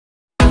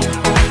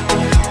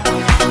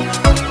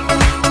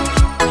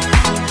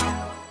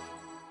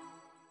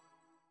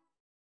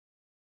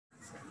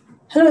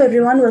Hello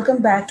everyone,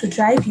 welcome back to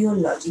Drive Your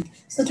Logic.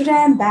 So today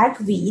I am back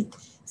with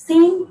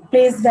same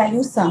place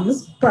value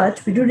sums, but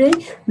today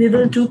we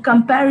will do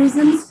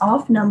comparisons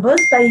of numbers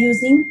by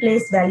using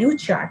place value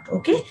chart.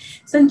 Okay,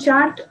 so in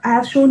chart I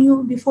have shown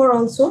you before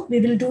also, we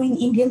will do in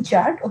Indian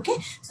chart. Okay,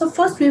 so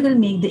first we will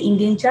make the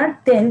Indian chart,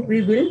 then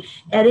we will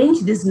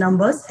arrange these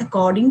numbers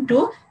according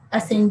to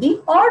ascending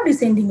or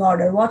descending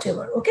order,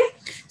 whatever. Okay,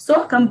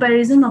 so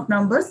comparison of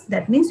numbers,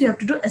 that means you have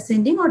to do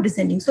ascending or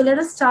descending. So let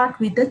us start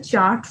with the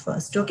chart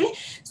first. Okay,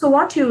 so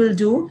what you will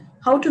do,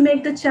 how to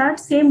make the chart,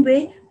 same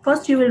way.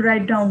 First you will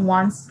write down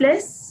ones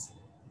place,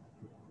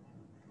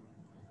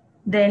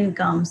 then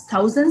comes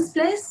thousands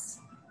place,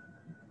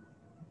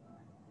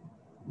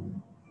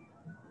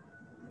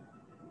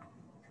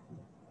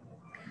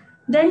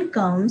 then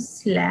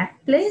comes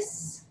lakh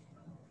place,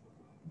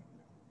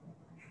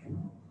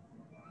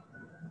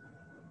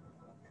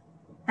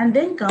 and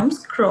then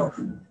comes crore.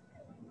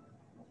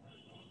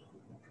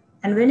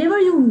 And whenever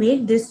you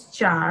make this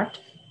chart,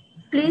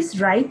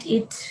 please write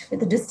it with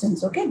the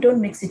distance. Okay,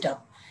 don't mix it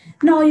up.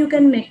 Now you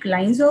can make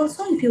lines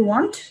also if you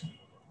want.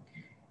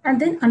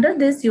 And then under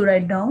this you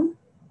write down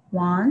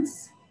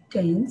ones,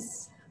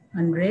 tens,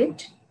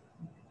 100,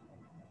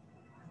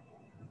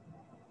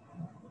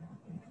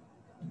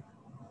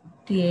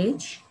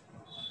 TH,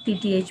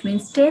 TTH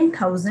means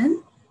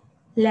 10,000,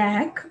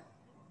 lakh,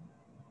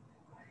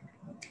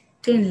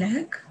 10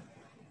 lakh,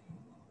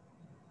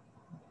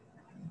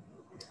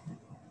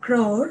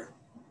 crore,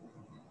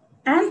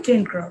 and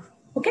 10 crore.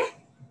 Okay,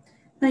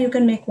 now you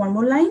can make one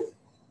more line.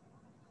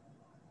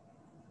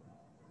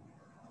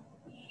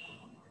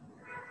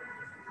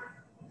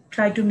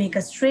 Try to make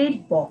a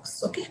straight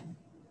box. Okay,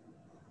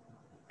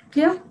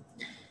 clear?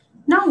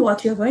 Now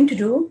what you're going to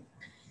do,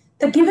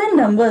 the given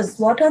numbers,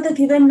 what are the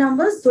given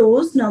numbers?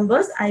 Those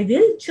numbers I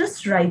will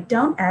just write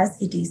down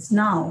as it is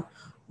now.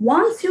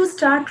 Once you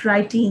start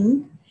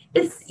writing,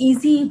 it's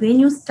easy when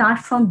you start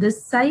from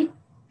this side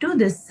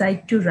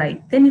to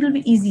write. Then it will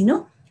be easy,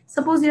 no?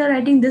 Suppose you are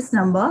writing this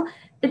number,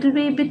 it will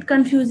be a bit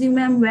confusing,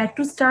 ma'am, where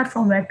to start,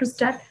 from where to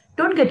start.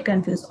 Don't get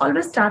confused.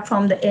 Always start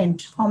from the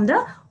end, from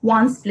the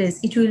ones place.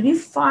 It will be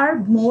far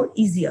more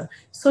easier.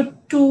 So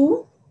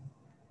 2,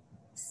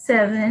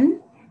 7,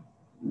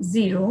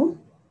 0,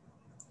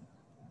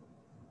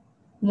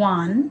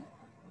 1,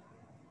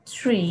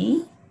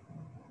 3,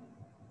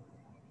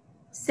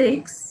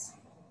 6,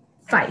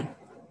 5.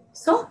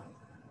 So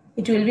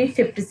it will be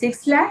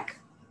 56 lakh,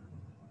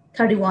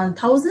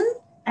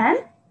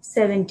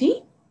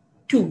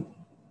 31,072.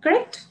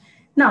 Correct?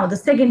 Now the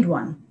second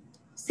one.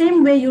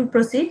 Same way you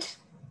proceed.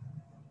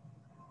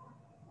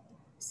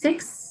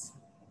 6,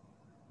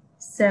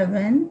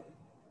 7,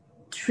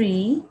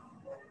 3,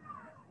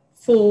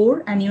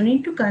 4, and you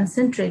need to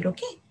concentrate.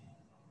 Okay?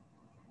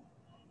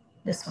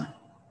 This one.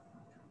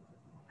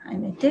 I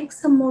may take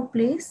some more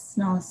place.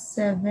 Now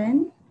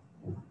 7,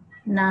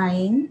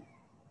 9,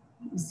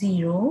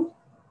 0,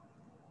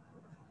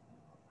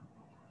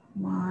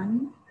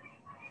 1,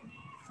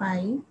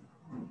 5,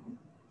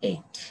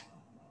 8.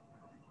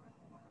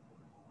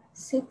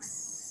 6,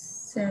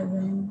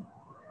 7,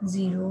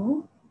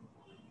 0,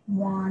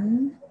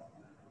 1,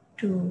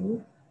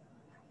 2,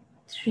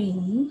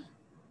 3,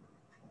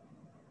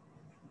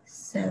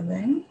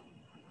 7,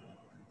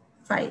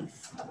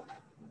 5.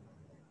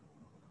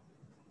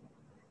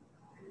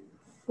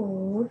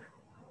 4,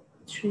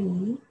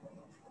 3,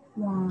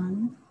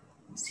 1,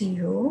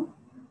 0,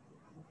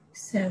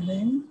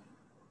 7,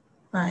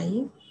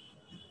 5,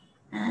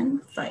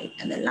 and 5.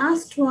 And the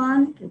last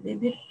one will be a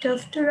bit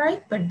tough to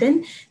write, but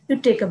then you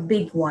take a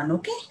big one,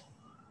 okay?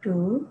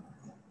 2,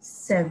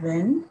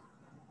 7,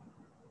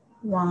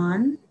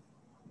 1,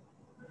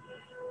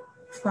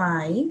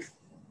 5,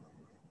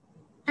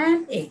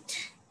 and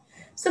 8.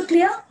 So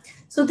clear?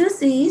 So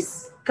this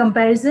is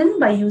comparison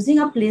by using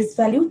a place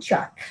value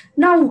chart.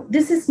 Now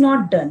this is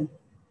not done.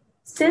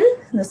 Still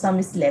the sum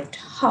is left.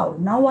 How?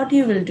 Now what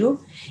you will do?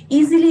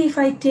 Easily, if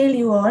I tell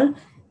you all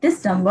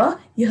this number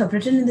you have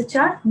written in the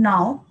chart,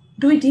 now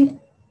do it in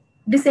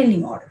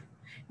descending order.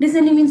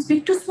 Descending means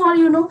big to small,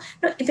 you know.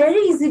 Now,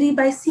 very easily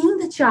by seeing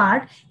the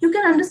chart, you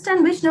can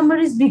understand which number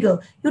is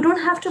bigger. You don't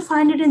have to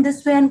find it in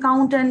this way and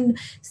count and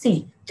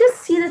see.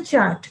 Just see the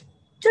chart.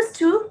 Just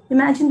to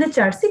imagine the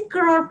chart. See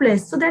crore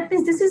place. So that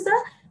means this is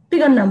a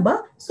bigger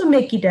number. So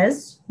make it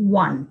as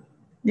 1.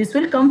 This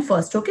will come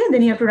first, okay?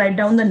 Then you have to write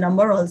down the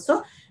number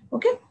also,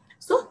 okay?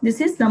 So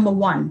this is number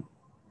 1.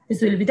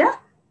 This will be the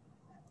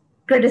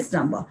greatest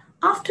number.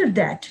 After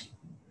that,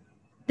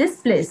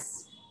 this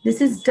place, this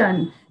is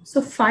done.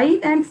 So 5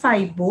 and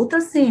 5, both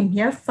are same.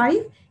 Here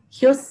 5,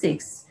 here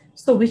 6.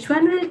 So which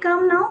one will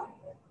come now?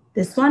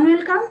 This one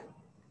will come.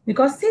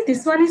 Because see,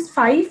 this one is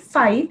 5,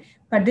 5,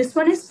 but this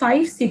one is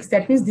 5, 6.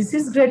 That means this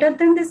is greater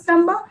than this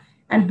number.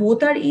 And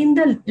both are in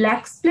the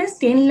lakhs place,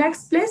 10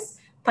 lakhs place,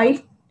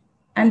 5.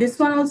 And this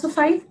one also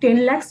 5,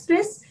 10 lakhs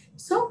place.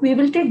 So we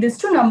will take this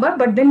two number,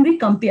 but then we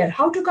compare.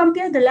 How to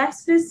compare the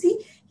lakhs place? See,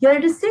 here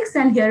it is 6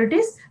 and here it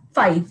is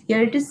 5.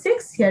 Here it is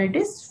 6, here it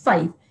is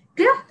 5.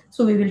 Clear?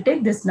 So we will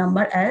take this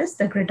number as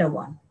the greater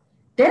one.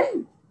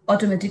 Then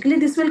automatically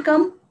this will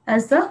come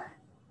as the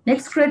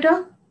next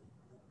greater,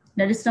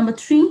 that is number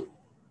 3.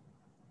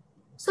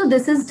 So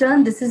this is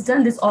done, this is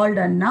done, this all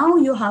done. Now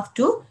you have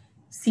to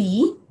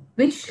see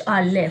which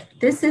are left.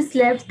 This is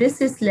left,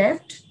 this is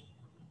left,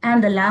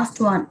 and the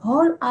last one,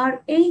 all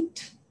are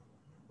 8.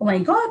 Oh my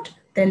God.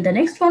 Then the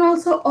next one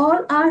also,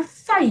 all are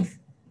 5.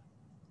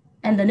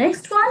 And the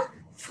next one,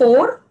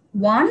 4,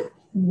 1,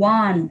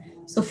 1.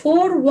 So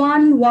 4,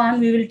 1, 1,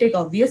 we will take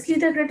obviously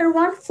the greater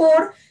one,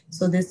 4.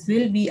 So this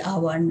will be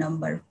our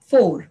number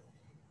 4.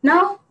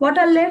 Now what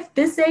are left?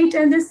 This 8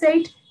 and this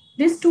 8.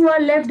 These two are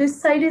left, this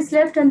side is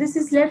left and this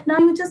is left. Now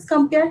you just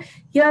compare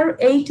here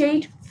 8,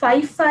 8,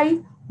 5,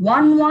 5,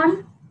 1,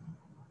 1,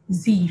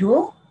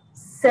 0,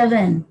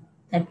 7.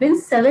 That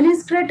means 7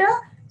 is greater.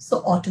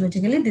 So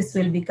automatically this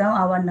will become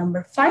our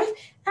number 5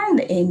 and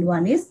the end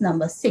one is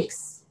number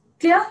 6.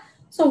 Clear?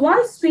 So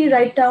once we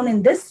write down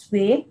in this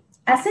way,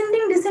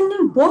 ascending,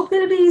 descending, both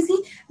will be easy.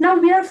 Now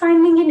we are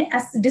finding in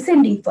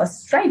descending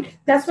first, right?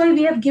 That's why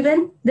we have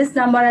given this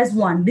number as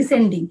 1,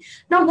 descending.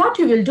 Now what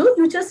you will do,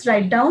 you just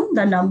write down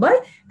the number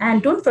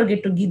and don't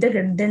forget to give the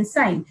greater than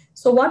sign.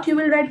 So what you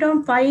will write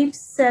down, 5,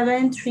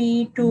 7,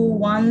 3, 2,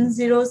 1,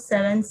 0,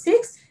 7,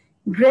 6,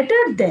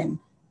 greater than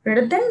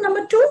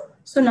number 2.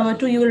 So number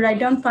 2 you will write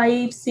down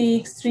 5,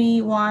 6,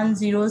 3, 1,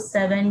 0,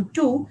 7,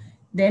 2.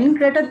 Then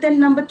greater than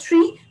number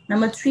 3.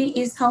 Number 3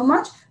 is how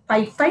much?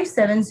 5, 5,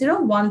 7,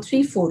 0, 1,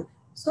 3, 4.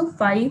 So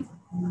 5,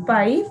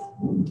 5,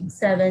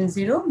 7,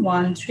 0,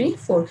 1, 3,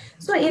 4.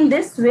 So in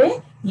this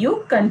way,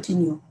 you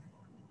continue.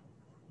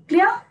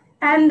 Clear?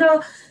 And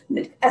the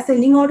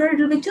ascending order, it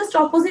will be just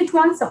opposite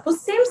one.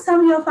 Suppose same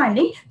sum you are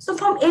finding. So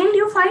from end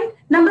you find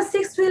number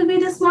 6 will be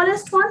the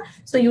smallest one.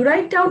 So you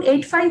write down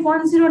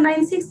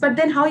 851096. But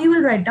then how you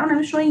will write down?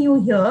 I'm showing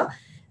you here.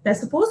 Now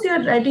suppose you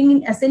are writing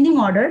in ascending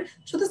order.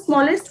 So the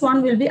smallest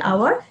one will be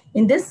our,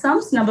 in this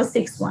sums, number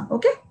 6 one.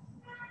 Okay.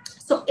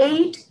 So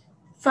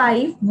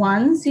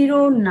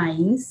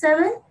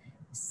 851097,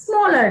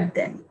 smaller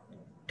than.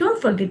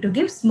 Don't forget to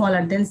give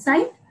smaller than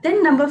sign.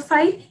 Then number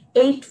 5,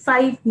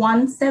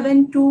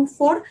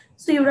 851724.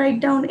 So you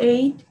write down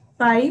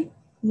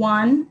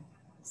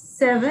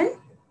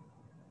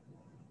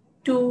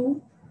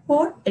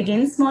 851724.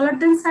 Again smaller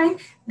than sign.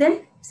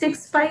 Then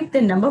 65.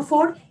 Then number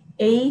 4,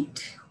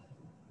 8,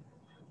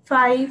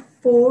 5,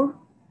 4,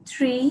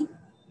 3,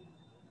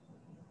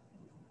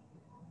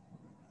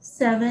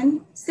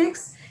 7,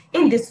 6.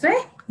 In this way,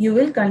 you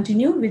will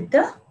continue with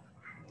the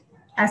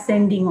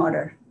ascending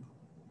order.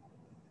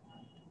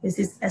 This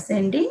is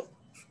ascending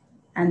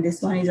and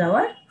this one is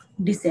our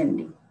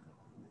descending.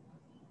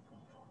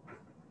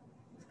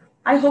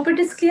 I hope it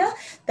is clear.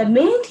 The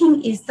main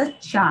thing is the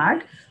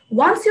chart.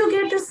 Once you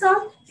get the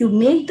sum, you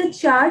make the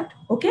chart,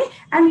 okay?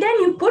 And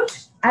then you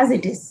put as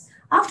it is.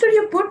 After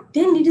you put,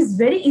 then it is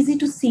very easy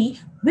to see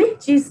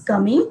which is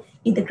coming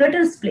in the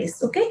greatest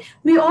place, okay?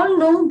 We all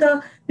know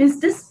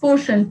this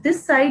portion,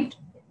 this side,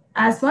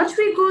 as much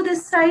we go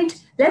this side,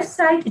 left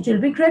side, it will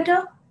be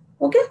greater,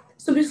 okay?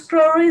 So this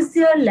crore is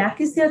there,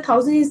 lakh is there,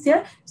 1,000 is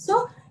there.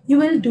 So you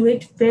will do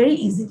it very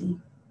easily.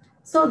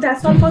 So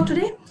that's all for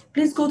today.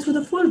 Please go through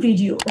the full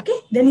video, okay?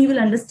 Then you will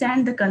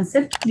understand the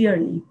concept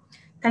clearly.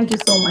 Thank you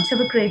so much. Have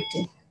a great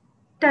day.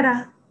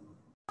 Ta-da!